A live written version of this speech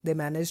They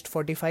managed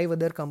 45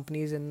 other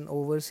companies in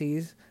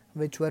overseas,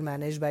 which were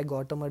managed by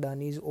Gautam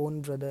Adani's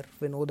own brother,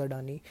 Vinod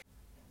Adani.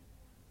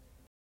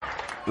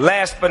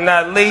 Last but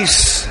not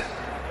least,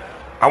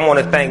 I want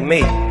to thank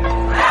me.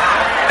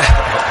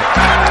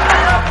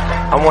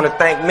 I want to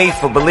thank me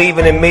for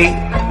believing in me.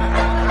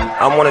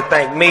 I want to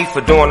thank me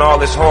for doing all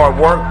this hard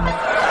work.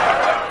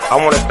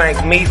 I want to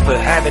thank me for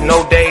having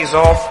no days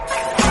off.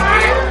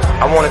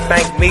 I want to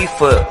thank me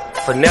for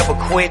never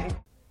quitting.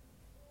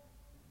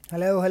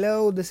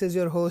 Hello, this is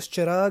your host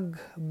Chirag,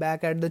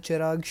 back at the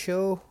Chirag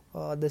Show.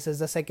 This is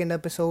the second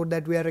episode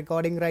that we are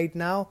recording right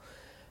now,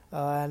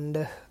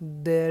 and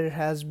there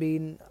has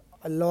been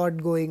a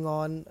lot going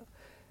on,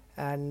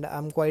 and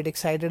I'm quite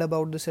excited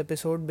about this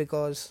episode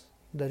because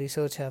the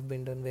research have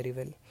been done very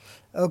well.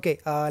 Okay,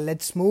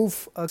 let's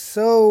move.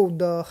 So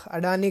the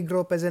Adani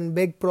Group is a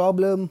big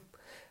problem.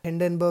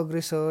 Hindenburg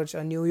Research,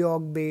 a New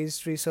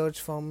York-based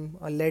research firm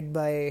led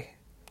by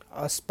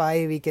a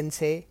spy, we can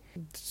say,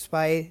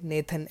 spy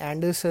Nathan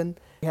Anderson.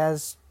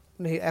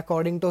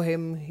 According to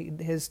him,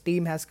 his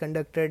team has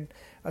conducted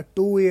a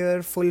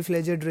 2-year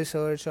full-fledged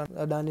research on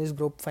Adani's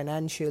group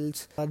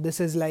financials.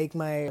 This is like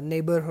my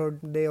neighborhood.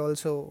 They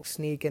also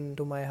sneak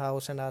into my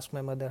house and ask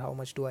my mother how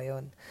much do I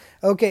earn.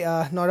 Okay,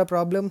 not a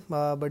problem,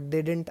 but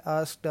they didn't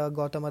ask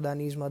Gautam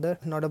Adani's mother.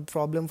 Not a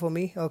problem for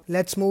me.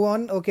 Let's move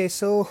on. Okay,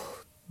 so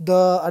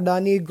the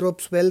Adani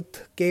Group's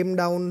wealth came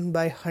down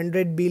by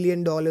 $100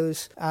 billion,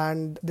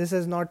 and this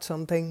is not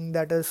something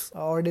that is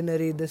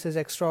ordinary. This is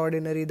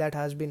extraordinary that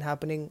has been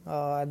happening.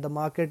 The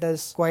market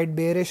is quite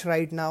bearish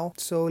right now.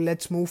 So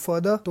let's move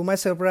further. To my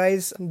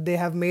surprise, they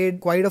have made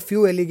quite a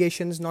few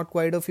allegations, not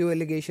quite a few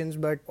allegations,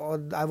 but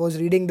I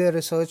was reading their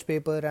research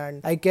paper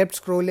and I kept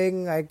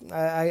scrolling.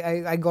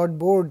 I got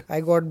bored.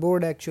 I got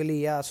bored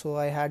actually, yeah. So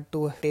I had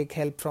to take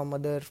help from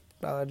other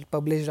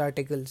published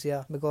articles,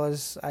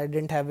 because I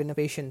didn't have enough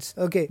patience.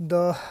 Okay,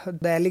 the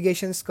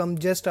allegations come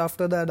just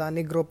after the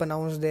Adani Group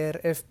announced their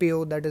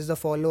FPO, that is the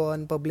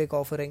follow-on public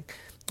offering,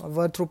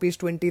 worth rupees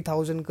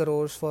 20,000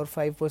 crores for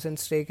 5%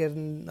 stake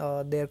in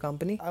their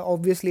company.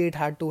 Obviously, it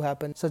had to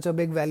happen. Such a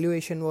big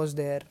valuation was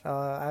there.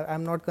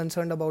 I'm not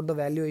concerned about the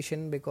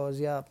valuation because,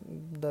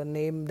 the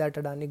name that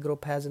Adani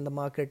Group has in the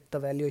market, the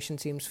valuation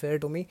seems fair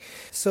to me.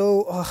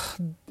 So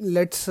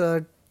let's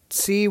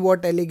see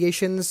what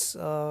allegations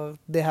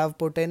they have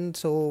put in.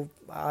 So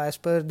as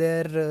per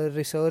their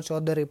research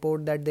or the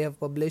report that they have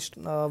published,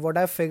 what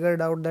I've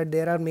figured out that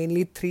there are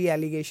mainly 3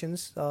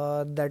 allegations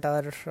that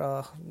are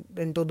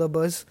into the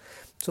buzz.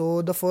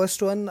 So the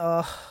first one,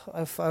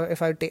 if I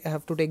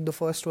have to take the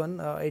first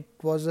one, it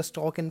was the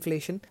stock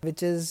inflation,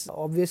 which is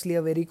obviously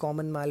a very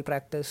common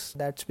malpractice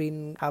that's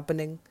been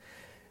happening.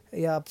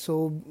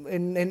 So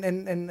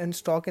in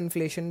stock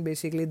inflation,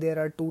 basically there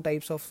are 2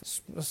 types of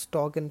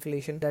stock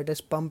inflation, that is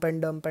pump and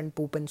dump and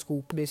poop and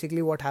scoop.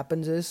 Basically what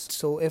happens is,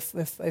 so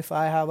if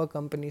I have a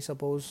company,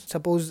 suppose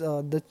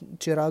the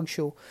Chirag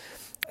Show,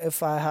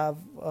 if I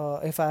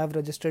have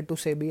registered to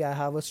SEBI, I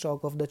have a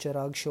stock of the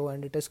Chirag Show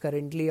and it is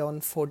currently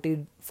on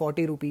 40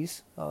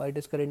 rupees. It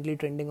is currently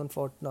trading on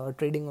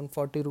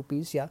 40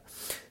 rupees.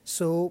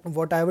 So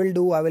what I will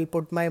do, I will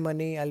put my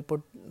money, I'll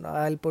put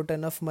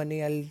enough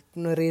money, I'll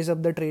raise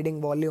up the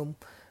trading volume.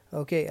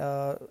 Okay,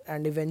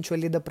 and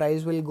eventually the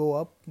price will go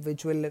up,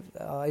 which will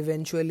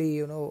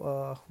eventually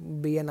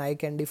be an eye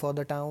candy for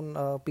the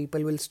town.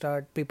 People will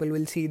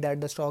see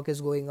that the stock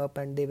is going up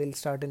and they will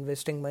start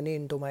investing money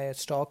into my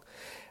stock,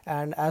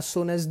 and as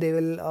soon as they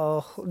will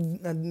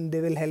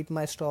help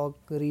my stock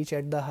reach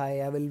at the high,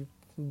 I will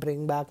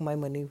bring back my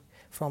money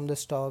from the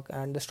stock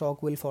and the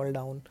stock will fall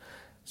down.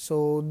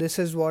 So this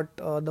is what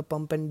the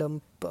pump and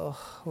dump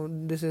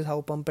this is how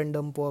pump and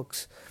dump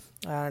works.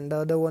 And the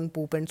other one,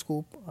 poop and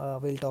scoop,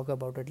 we'll talk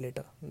about it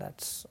later.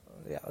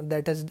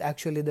 That is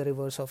actually the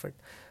reverse of it.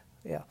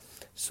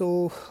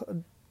 So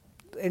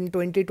in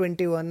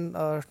 2021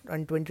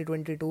 and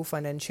 2022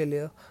 financial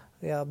year,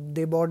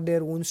 they bought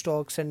their own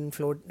stocks and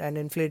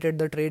inflated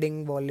the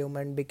trading volume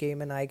and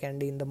became an eye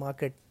candy in the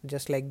market,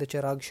 just like the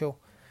Chirag Show.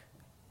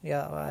 I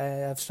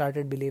have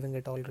started believing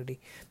it already.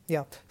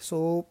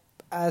 So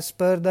as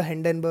per the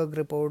Hindenburg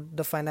report,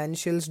 the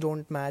financials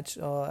don't match.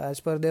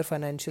 As per their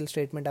financial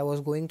statement, I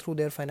was going through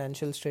their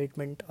financial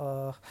statement.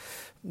 The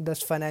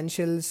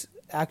financials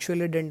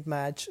actually didn't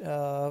match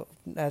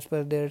as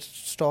per their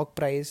stock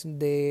price.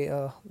 They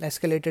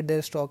escalated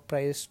their stock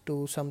price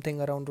to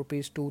something around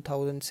rupees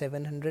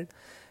 2,700,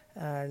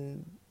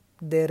 and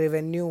their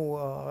revenue,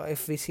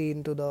 if we see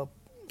in the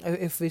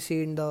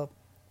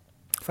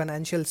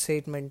financial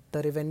statement,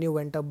 the revenue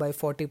went up by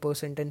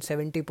 40% and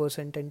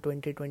 70% in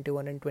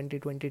 2021 and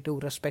 2022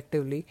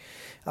 respectively,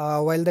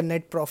 while the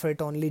net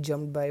profit only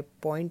jumped by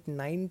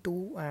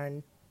 0.92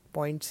 and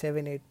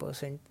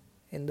 0.78%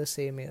 in the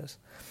same years.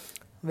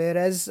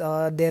 Whereas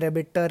their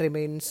EBITDA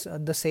remains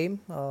the same.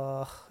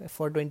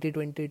 For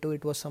 2022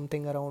 it was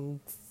something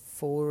around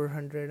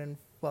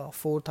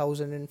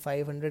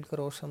 4,500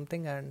 crores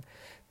something, and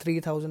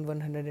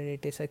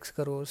 3,186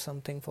 crores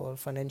something for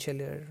financial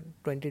year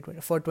 2020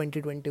 for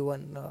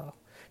 2021.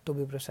 to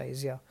be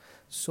precise. Yeah.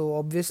 So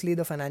obviously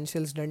the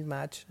financials didn't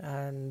match,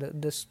 and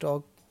the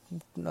stock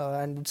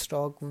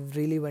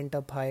really went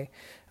up high.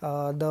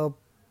 The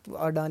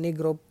Adani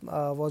Group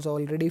was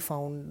already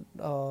found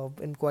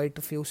in quite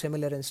a few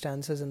similar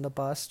instances in the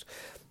past.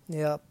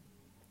 Yeah,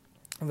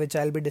 which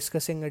I'll be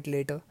discussing it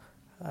later.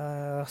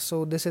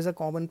 So this is a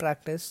common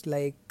practice,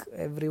 like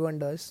everyone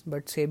does,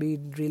 but SEBI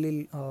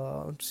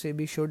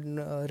should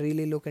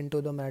really look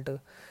into the matter.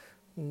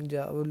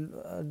 Yeah,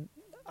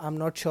 I'm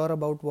not sure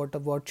about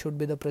what should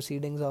be the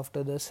proceedings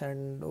after this,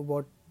 and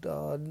what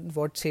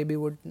SEBI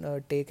would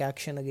take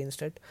action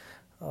against it.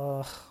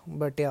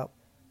 But yeah,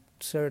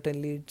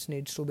 certainly it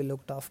needs to be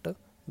looked after,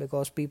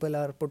 because people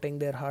are putting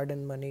their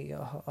hard-earned money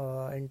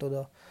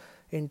into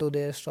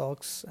their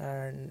stocks,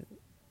 and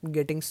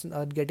getting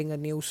a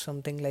news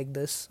something like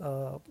this,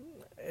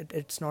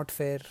 it's not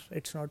fair.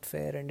 It's not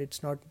fair, and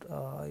it's not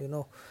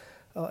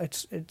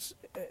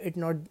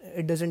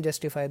it doesn't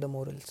justify the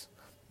morals.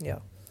 Yeah.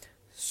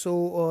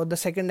 So the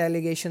second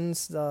allegation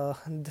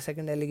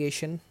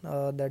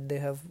that they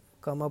have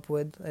come up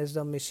with is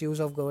the misuse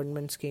of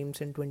government schemes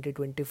in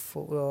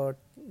 2024,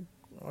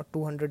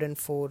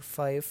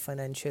 204-5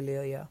 financial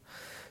year. Yeah.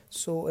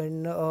 So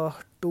in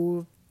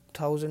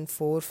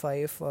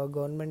 2004-5,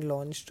 government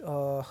launched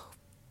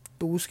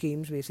two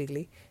schemes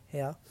basically.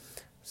 Yeah.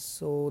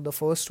 So the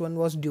first one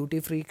was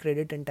duty-free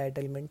credit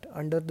entitlement.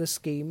 Under this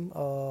scheme,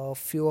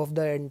 few of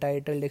the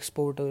entitled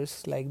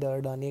exporters, like the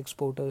Adani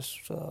Exporters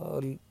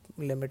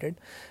Limited,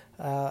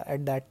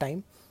 at that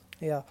time,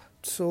 yeah.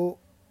 So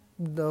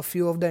the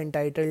few of the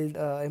entitled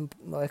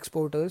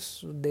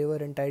exporters, they were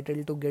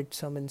entitled to get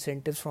some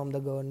incentives from the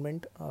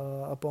government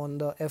upon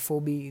the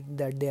FOB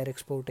that they are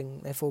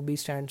exporting. FOB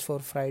stands for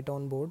freight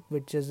on board,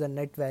 which is the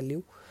net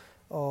value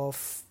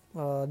of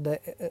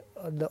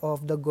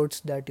the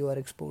goods that you are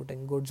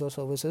exporting, goods or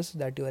services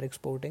that you are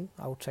exporting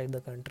outside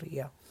the country.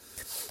 Yeah.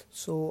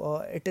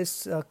 So it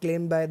is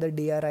claimed by the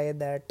DRI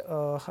that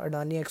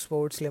Adani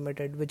Exports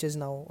Limited, which is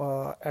now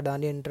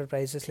Adani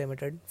Enterprises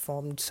Limited,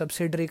 formed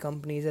subsidiary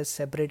companies as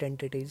separate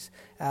entities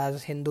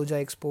as Hinduja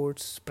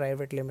Exports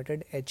Private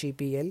Limited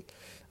 (HEPL),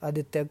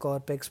 Aditya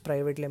Corpex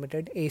Private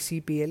Limited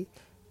 (ACPL),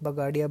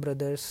 Bagadia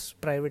Brothers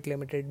Private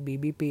Limited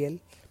 (BBPL),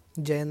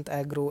 Jayant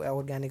Agro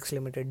Organics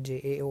Limited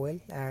 (JAOL),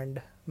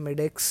 and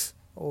Medex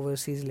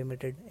Overseas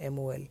Limited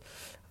 (MOL).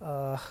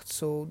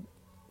 So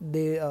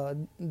they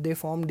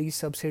formed these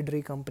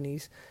subsidiary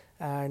companies,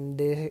 and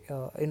they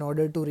in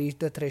order to reach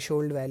the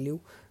threshold value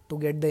to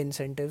get the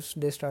incentives,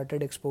 they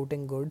started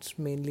exporting goods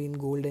mainly in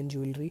gold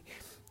jewelry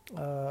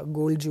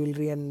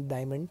and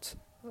diamonds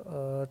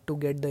to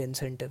get the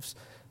incentives.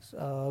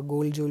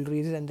 Gold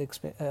jewelries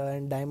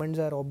and diamonds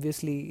are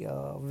obviously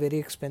very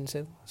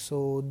expensive,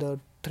 so the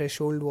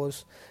threshold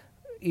was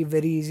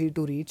very easy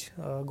to reach.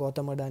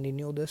 Gautam Adani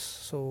knew this,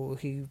 so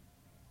he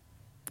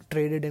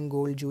traded in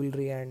gold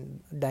jewelry and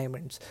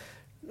diamonds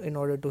in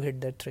order to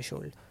hit that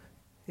threshold.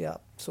 Yeah.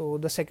 So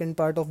the second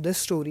part of this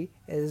story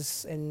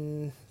is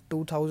in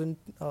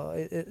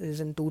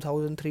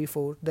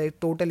 2003-4. The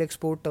total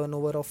export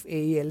turnover of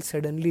AEL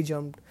suddenly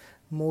jumped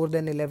more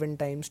than 11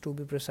 times, to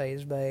be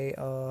precise, by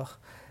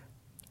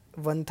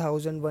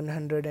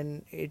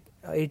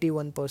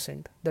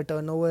 1181%. The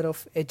turnover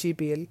of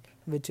HEPL,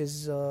 which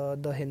is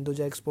the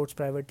Hinduja Exports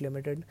Private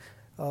Limited,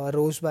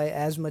 rose by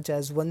as much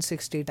as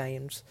 160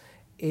 times.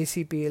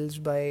 ACPLs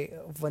by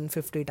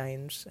 150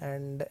 times,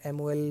 and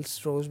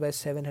MOLs rose by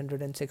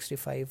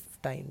 765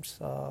 times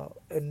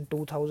in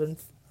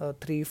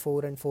 2003,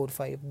 4, and 4,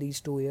 5.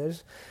 These 2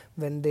 years,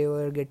 when they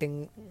were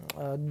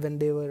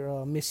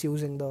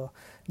misusing the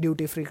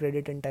duty-free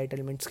credit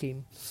entitlement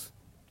scheme.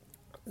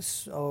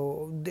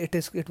 So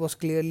it was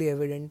clearly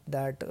evident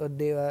that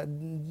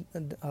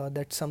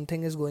that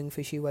something is going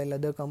fishy, while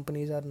other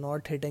companies are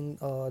not hitting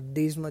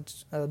this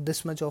much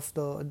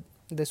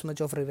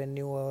of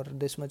revenue or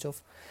this much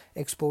of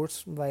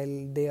exports,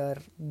 while they are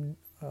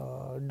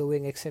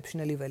doing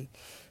exceptionally well.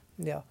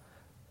 Yeah.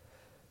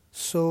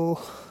 So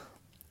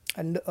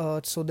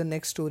the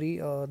next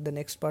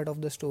part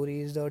of the story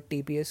is the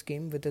TPS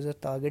scheme, which is a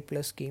Target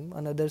Plus scheme,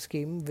 another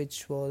scheme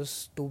which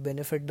was to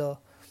benefit the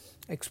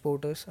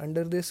exporters.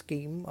 Under this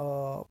scheme,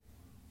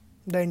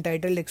 the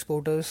entitled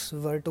exporters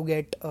were to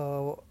get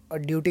a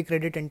duty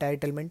credit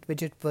entitlement,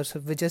 which is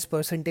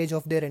percentage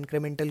of their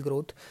incremental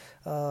growth.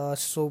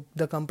 So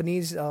the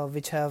companies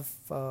which have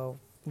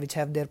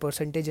their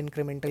percentage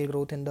incremental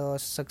growth in the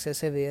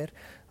successive year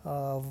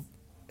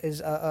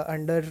is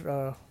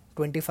under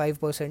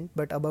 25%,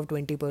 but above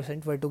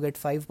 20% were to get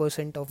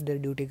 5% of their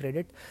duty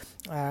credit,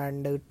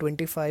 and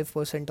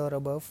 25% or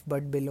above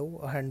but below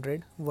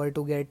 100 were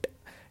to get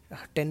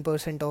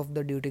 10% of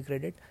the duty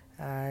credit,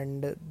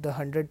 and the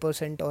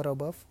 100% or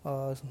above,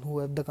 who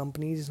have the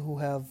companies who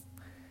have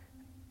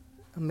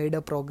made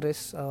a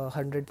progress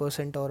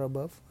 100% or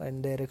above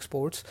in their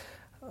exports,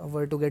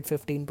 were to get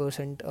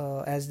 15%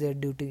 as a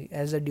duty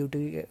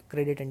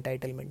credit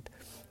entitlement.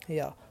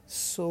 Yeah.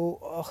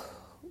 So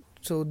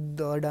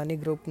the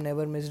Adani Group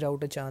never missed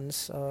out a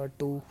chance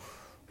to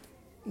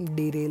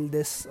derail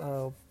this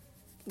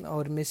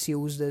or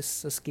misuse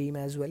this scheme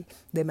as well.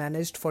 They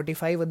managed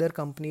 45 other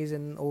companies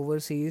in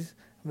overseas,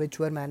 which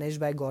were managed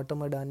by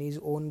Gautam Adani's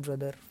own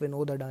brother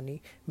Vinod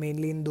Adani,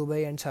 mainly in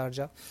Dubai and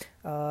Sharjah.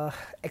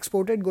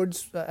 Exported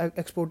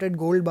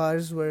gold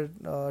bars were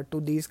to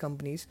these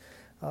companies.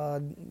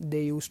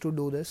 They used to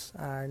do this,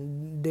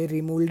 and they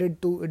remolded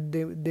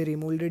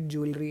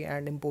jewelry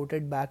and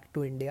imported back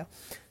to India.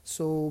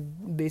 So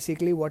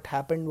basically what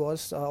happened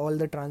was, all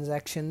the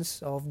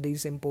transactions of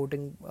these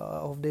importing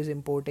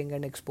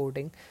and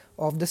exporting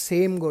of the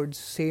same goods,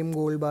 same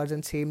gold bars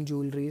and same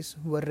jewelries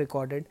were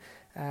recorded,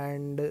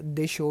 and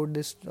they showed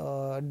this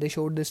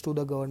to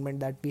the government,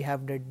 that we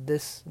have did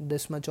this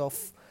much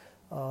of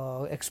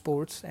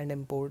exports and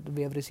import,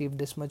 we have received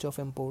this much of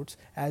imports.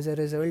 As a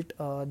result,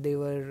 they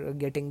were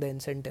getting the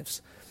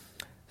incentives.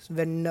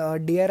 When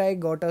DRI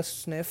got the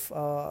sniff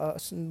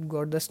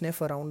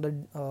around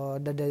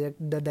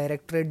the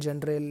Directorate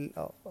General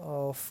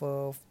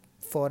of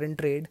Foreign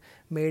Trade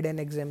made an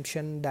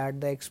exemption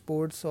that the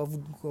exports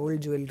of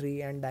gold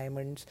jewelry and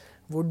diamonds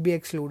would be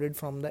excluded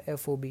from the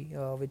FOB,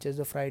 which is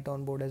the freight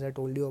on board, as I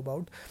told you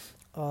about.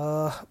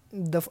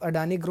 The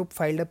Adani Group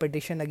filed a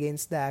petition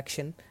against the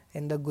action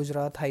in the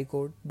Gujarat High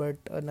Court, but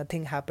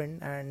nothing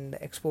happened, and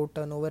export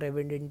turnover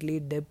evidently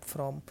dipped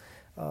from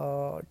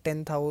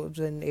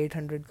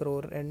 10,800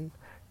 crore in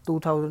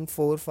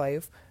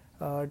 2004-5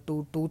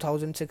 to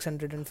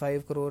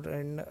 2,605 crore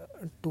in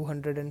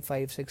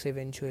 205-6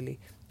 eventually,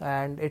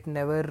 and it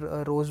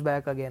never rose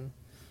back again.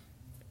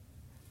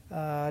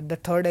 The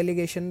third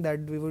allegation that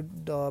we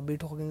would be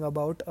talking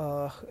about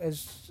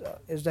is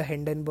the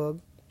Hindenburg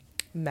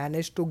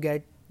managed to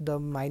get the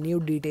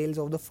minute details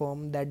of the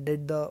firm that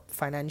did the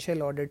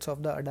financial audits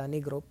of the Adani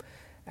Group,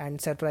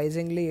 and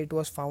surprisingly, it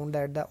was found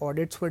that the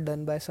audits were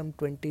done by some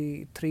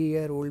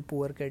 23-year-old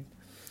poor kid.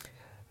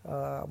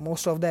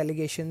 Most of the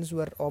allegations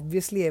were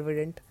obviously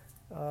evident,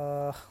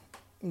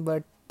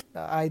 but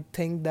I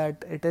think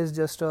that it is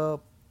just a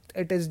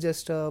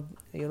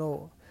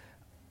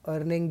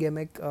earning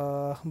gimmick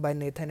by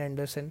Nathan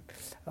Anderson.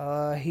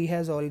 He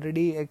has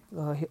already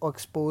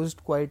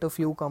exposed quite a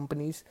few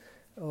companies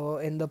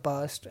in the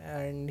past,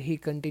 and he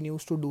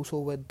continues to do so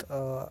with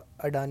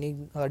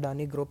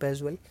Adani Group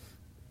as well.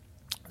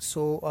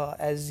 So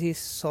as he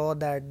saw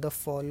that the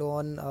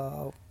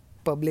follow-on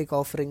public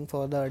offering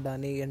for the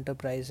Adani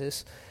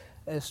Enterprises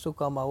is to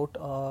come out,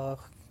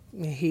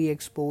 he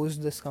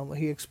exposed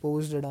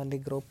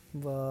Adani Group,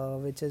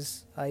 which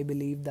is, I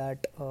believe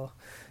that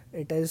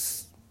it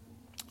is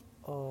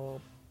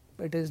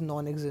it is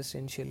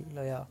non-existential.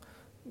 Yeah,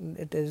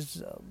 it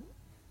is.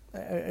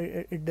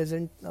 It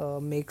doesn't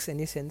makes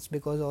any sense,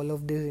 because all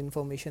of this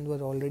information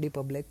was already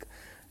public,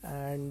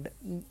 and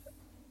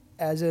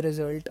as a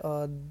result,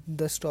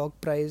 the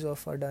stock price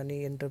of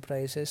Adani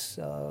Enterprises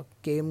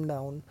came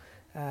down,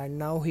 and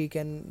now he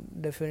can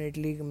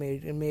definitely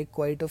make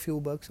quite a few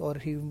bucks, or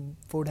he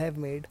would have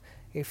made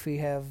if he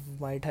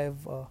might have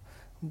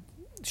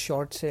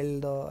short sell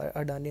in the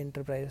Adani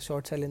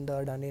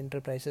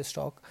Enterprises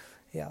stock.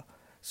 Yeah,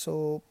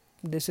 so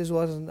this is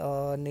what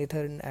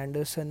Nathan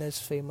Anderson is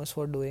famous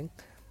for doing.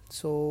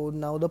 So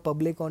now the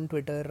public on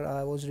Twitter,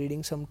 I was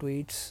reading some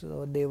tweets.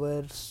 They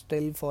were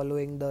still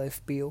following the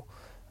FPO,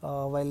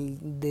 while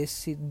they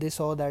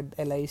saw that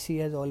LIC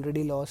has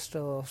already lost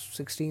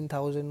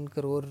 16,000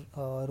 crore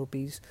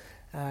rupees,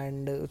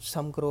 and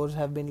some crores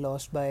have been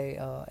lost by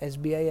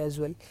SBI as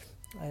well,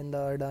 and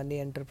the Adani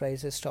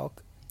Enterprises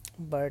stock.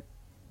 But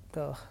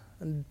uh,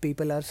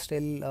 people are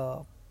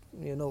still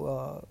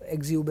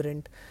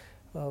exuberant.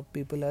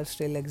 People are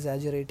still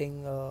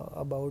exaggerating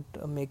about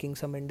making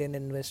some Indian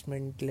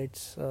investment.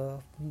 Let's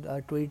a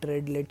tweet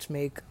read, let's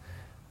make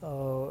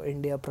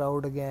India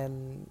proud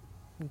again,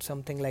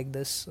 something like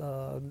this,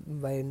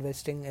 by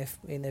investing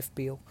in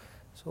FPO.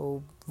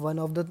 So one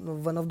of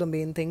the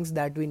main things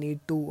that we need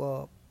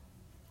to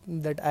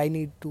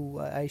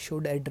I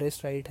should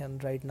address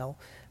right now,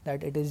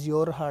 that it is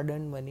your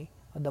hard-earned money.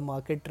 The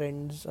market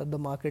trends, the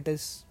market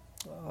is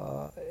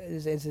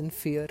in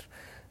fear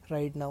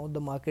right now. The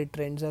market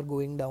trends are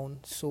going down,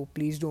 so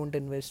please don't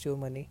invest your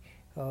money.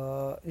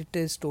 It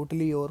is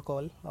totally your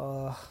call,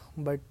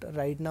 but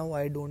right now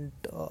I don't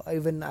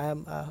even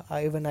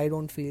I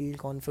don't feel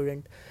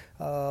confident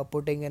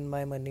putting in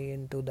my money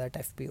into that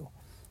FPO.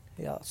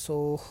 Yeah,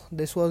 so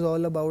this was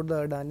all about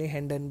the Adani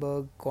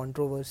Hindenburg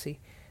controversy,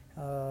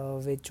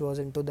 which was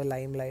into the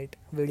limelight.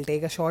 We'll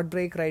take a short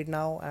break right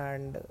now,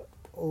 and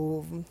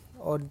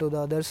on to the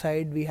other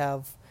side we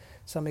have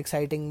some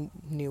exciting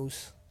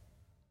news.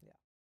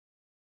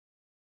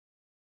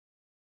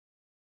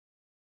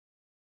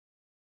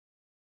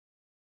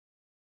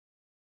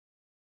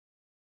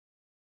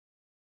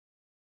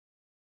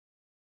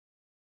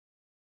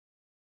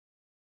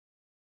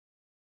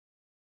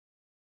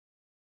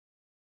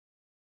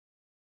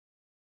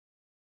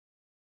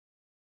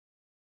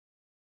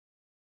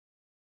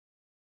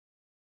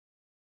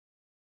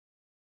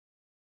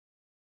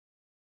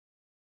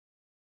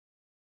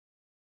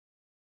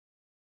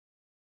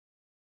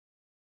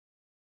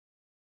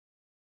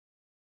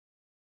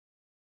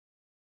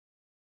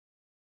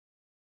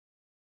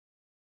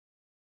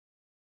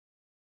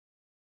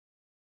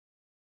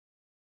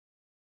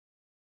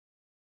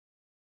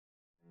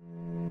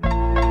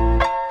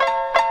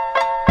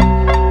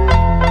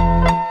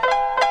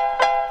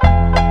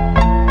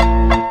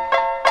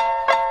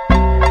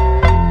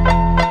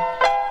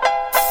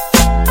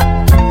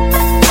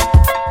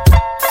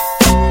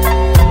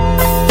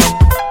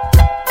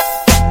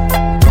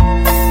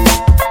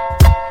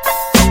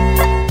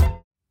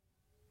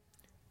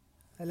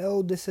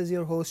 This is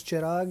your host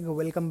Chirag.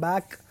 Welcome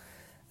back.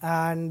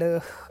 And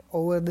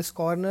over this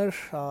corner,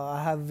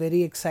 I have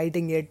very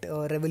exciting yet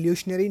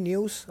revolutionary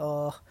news.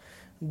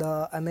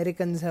 The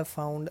Americans have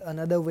found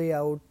another way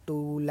out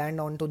to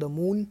land onto the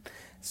moon.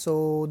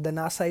 So the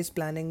NASA is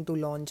planning to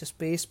launch a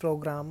space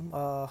program.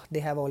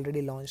 They have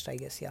already launched, I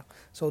guess, yeah.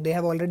 So they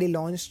have already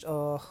launched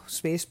a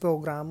space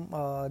program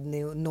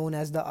known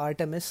as the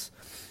Artemis.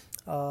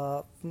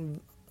 Uh,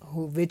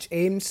 which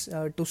aims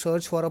to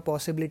search for a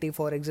possibility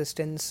for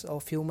existence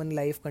of human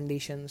life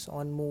conditions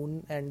on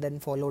moon and then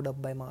followed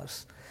up by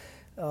Mars.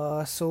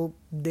 So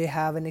they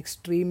have an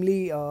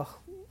extremely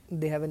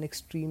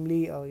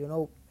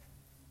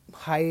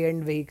high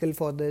end vehicle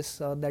for this,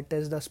 that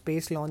is the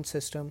space launch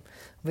system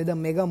with a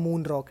mega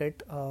moon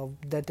rocket.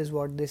 That is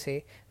what they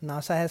say.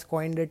 NASA has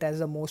coined it as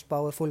the most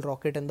powerful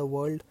rocket in the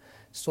world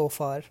so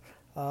far.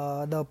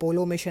 The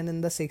Apollo mission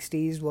in the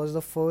 60s was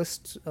the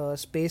first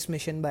space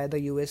mission by the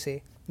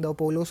USA. The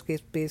Apollo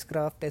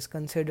spacecraft is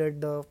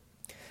considered the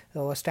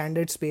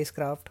standard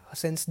spacecraft.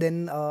 Since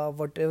then,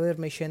 whatever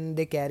mission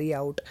they carry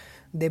out,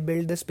 they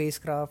build the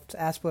spacecraft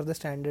as per the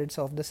standards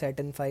of the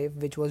Saturn V,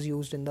 which was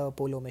used in the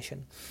Apollo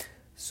mission.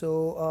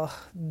 So,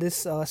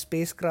 this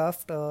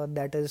spacecraft,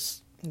 that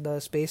is the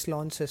space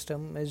launch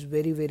system, is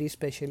very, very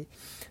special.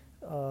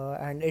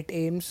 And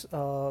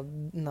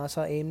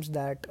NASA aims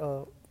that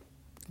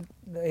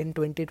in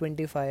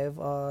 2025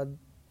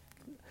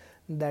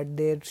 that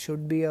there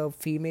should be a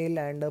female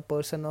and a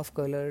person of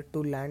color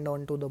to land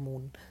onto the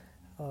moon,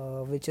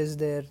 which is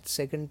their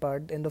second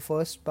part. In the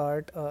first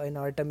part, in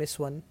Artemis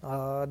 1,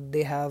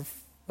 they have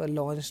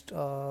launched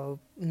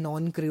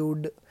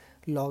non-crewed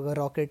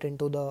rocket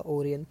into the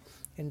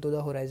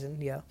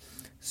horizon. Yeah.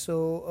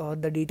 So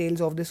the details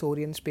of this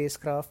Orion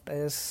spacecraft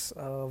is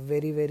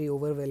very, very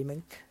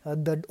overwhelming.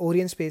 The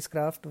Orion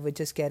spacecraft, which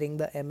is carrying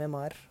the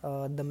MMR,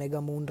 the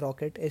Mega Moon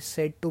rocket, is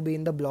said to be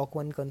in the Block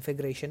 1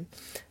 configuration,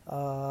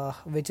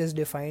 which is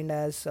defined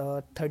as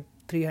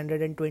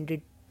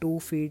 322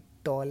 feet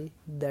tall,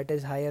 that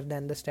is higher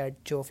than the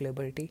Statue of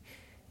Liberty.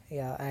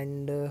 Yeah,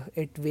 and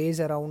it weighs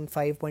around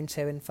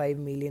 5.75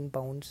 million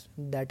pounds,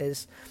 that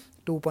is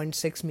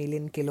 2.6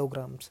 million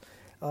kilograms.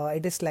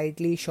 It is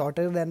slightly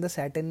shorter than the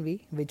Saturn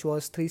V, which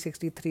was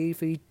 363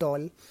 feet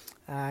tall,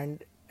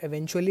 and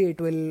eventually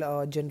it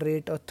will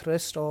generate a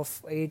thrust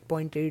of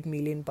 8.8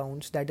 million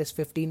pounds, that is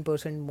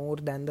 15% more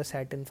than the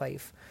Saturn V.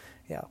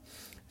 Yeah,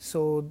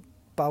 so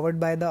powered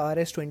by the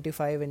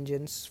RS-25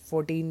 engines,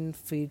 14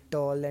 feet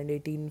tall and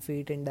 18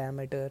 feet in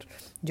diameter,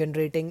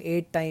 generating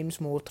 8 times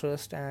more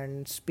thrust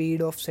and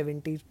speed of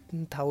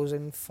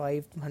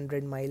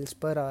 70,500 miles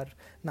per hour.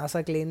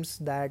 NASA claims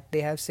that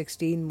they have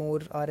 16 more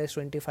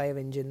RS-25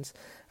 engines,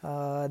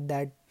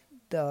 that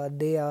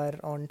they are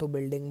on to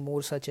building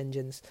more such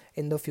engines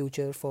in the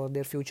future for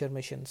their future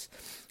missions.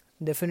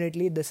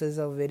 Definitely, this is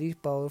a very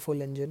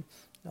powerful engine.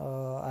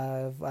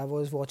 I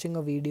was watching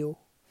a video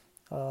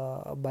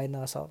by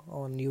NASA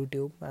on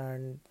YouTube,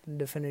 and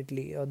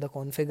definitely the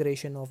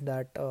configuration of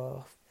that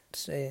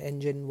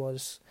engine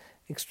was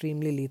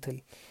extremely lethal.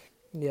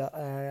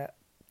 Yeah,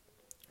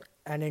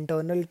 an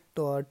internal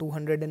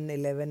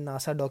 211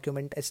 NASA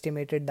document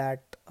estimated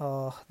that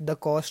the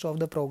cost of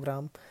the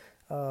program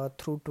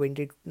through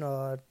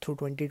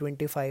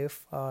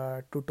 2025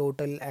 to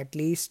total at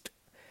least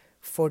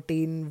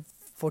 41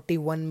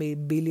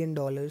 billion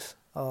dollars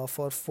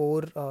for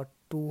four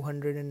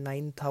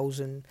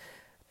 209,000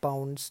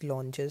 pounds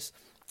launches,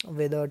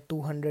 with a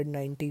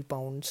 290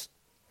 pounds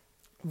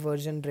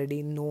version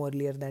ready no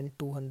earlier than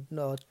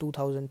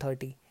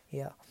 2030.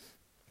 Yeah.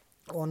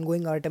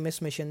 Ongoing Artemis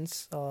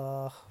missions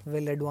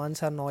will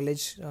advance our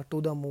knowledge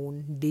to the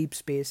moon, deep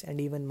space,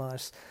 and even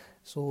Mars.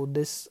 So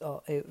this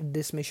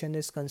mission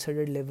is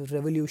considered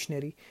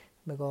revolutionary,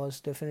 because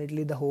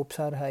definitely the hopes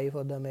are high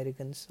for the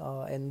Americans.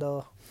 In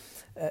the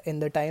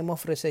time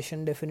of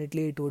recession,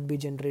 definitely it would be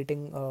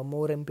generating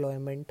more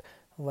employment.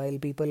 While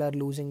people are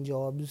losing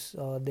jobs,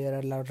 there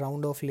are a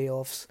round of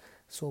layoffs.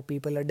 So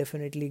people are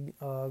definitely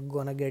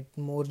gonna get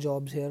more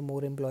jobs here,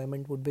 more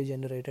employment would be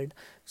generated.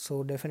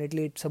 So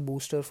definitely it's a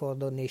booster for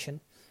the nation.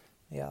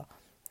 Yeah.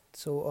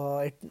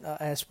 So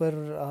as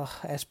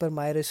per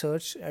my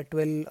research, it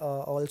will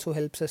also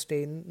help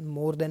sustain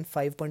more than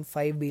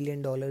 $5.5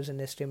 billion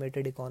in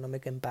estimated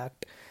economic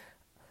impact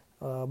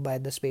by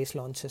the space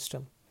launch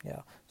system.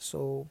 Yeah.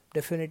 So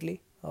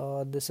definitely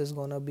this is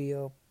gonna be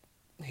a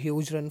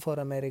huge run for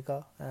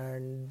America,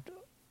 and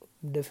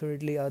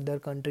definitely other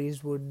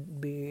countries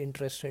would be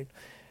interested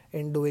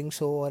in doing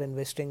so or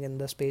investing in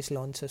the space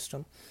launch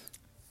system.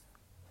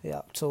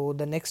 Yeah, so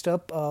the next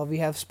up, we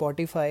have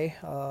Spotify.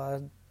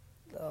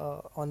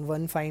 On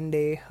one fine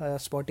day,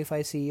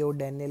 Spotify CEO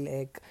Daniel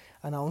Ek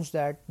announced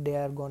that they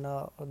are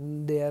gonna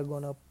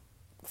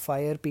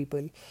fire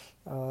people.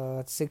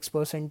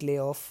 6%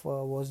 layoff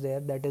was there.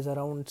 That is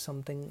around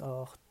something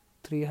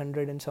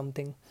 300 and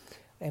something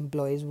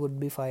employees would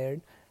be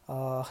fired.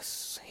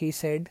 He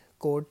said,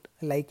 quote,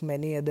 like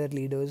many other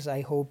leaders,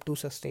 I hope to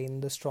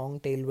sustain the strong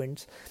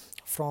tailwinds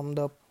from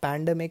the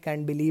pandemic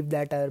and believe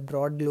that our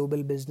broad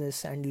global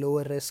business and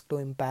lower risk to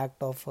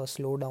impact of a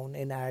slowdown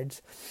in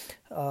ads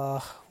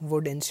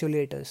would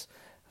insulate us.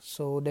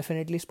 So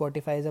definitely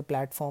Spotify is a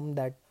platform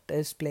that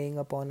is playing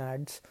upon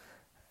ads,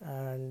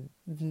 and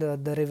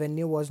the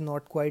revenue was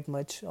not quite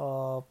much.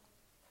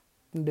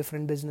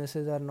 Different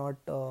businesses are not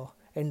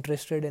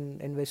interested in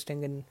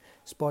investing in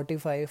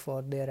Spotify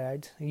for their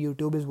ads.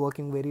 YouTube is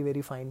working very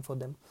very fine for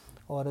them,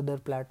 or other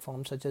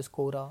platforms such as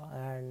Quora,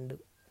 and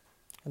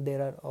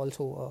there are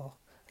also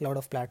a lot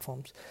of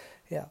platforms.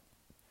 Yeah.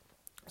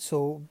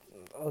 So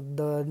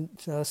the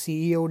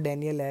CEO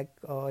Daniel Ek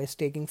is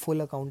taking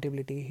full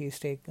accountability. He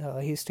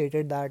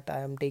stated that I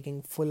am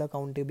taking full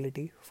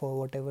accountability for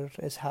whatever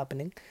is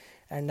happening,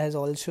 and has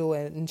also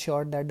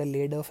ensured that the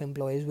laid off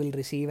employees will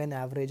receive an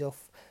average of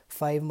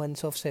 5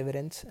 months of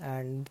severance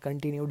and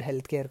continued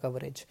healthcare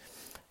coverage.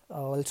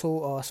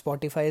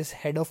 Spotify's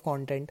head of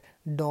content,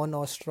 Dawn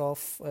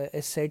Ostroff,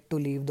 is said to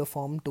leave the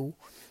firm too.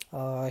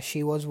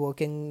 She was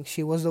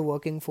the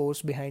working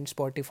force behind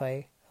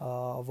Spotify.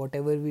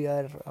 Whatever we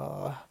are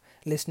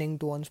listening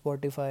to on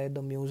Spotify,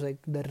 the music,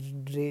 the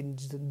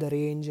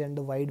range and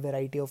the wide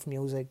variety of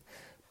music,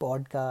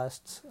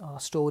 podcasts,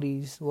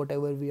 stories,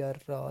 whatever we are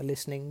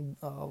listening,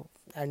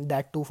 and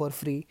that too for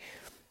free.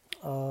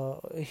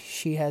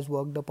 She has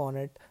worked upon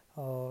it.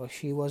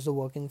 She was the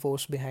working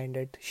force behind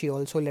it. She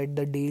also led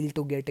the deal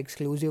to get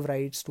exclusive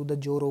rights to the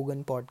Joe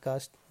Rogan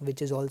podcast,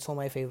 which is also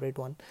my favorite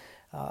one.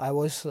 I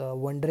was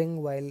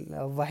wondering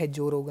why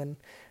Joe Rogan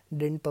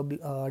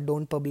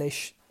don't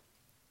publish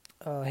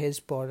his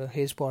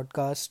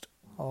podcast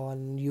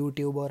on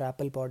YouTube or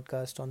Apple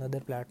Podcast on other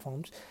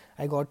platforms.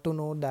 I got to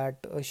know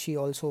that she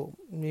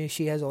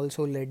has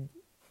also led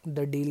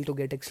the deal to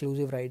get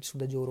exclusive rights to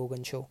the Joe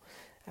Rogan show,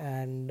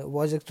 and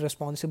was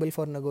responsible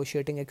for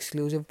negotiating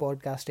exclusive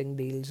podcasting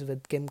deals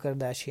with Kim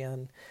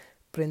Kardashian,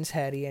 Prince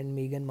Harry and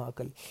Meghan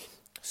Markle.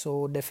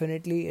 So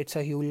definitely it's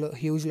a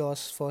huge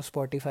loss for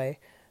Spotify,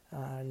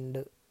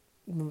 and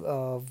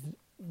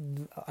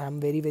I'm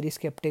very very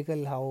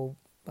skeptical how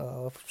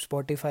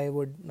Spotify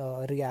would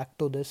react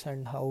to this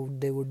and how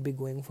they would be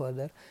going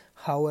further.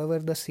 However,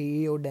 the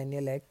CEO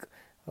Daniel Ek,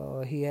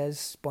 he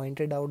has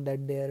pointed out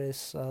that there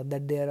is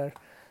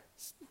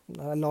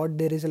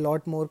a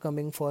lot more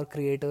coming for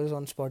creators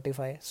on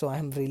Spotify. So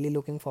I'm really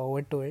looking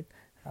forward to it.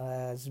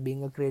 As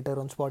being a creator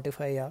on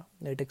Spotify, yeah,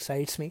 it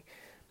excites me.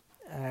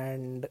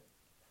 And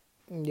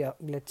yeah,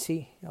 let's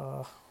see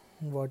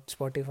what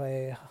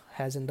Spotify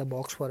has in the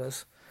box for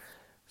us.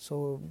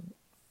 So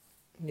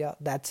yeah,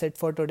 that's it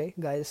for today,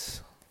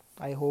 guys.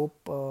 I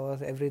hope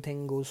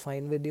everything goes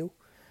fine with you.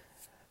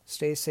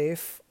 Stay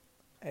safe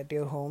at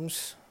your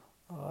homes,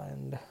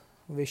 and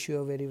wish you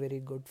a very very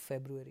good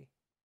February.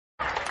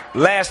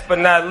 Last but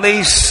not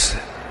least,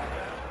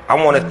 I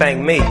want to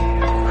thank me.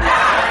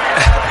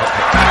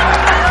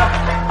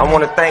 I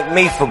want to thank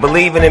me for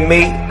believing in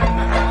me.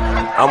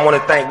 I want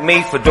to thank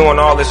me for doing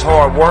all this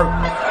hard work.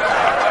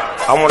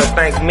 I want to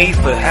thank me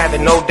for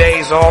having no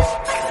days off.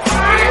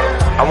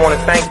 I want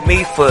to thank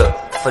me for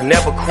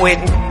never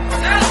quitting.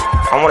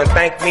 I want to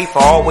thank me for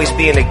always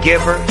being a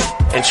giver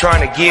and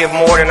trying to give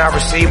more than I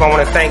receive. I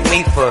want to thank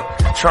me for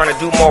trying to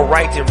do more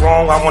right than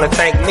wrong. I want to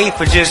thank me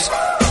for just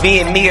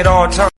being me at all times.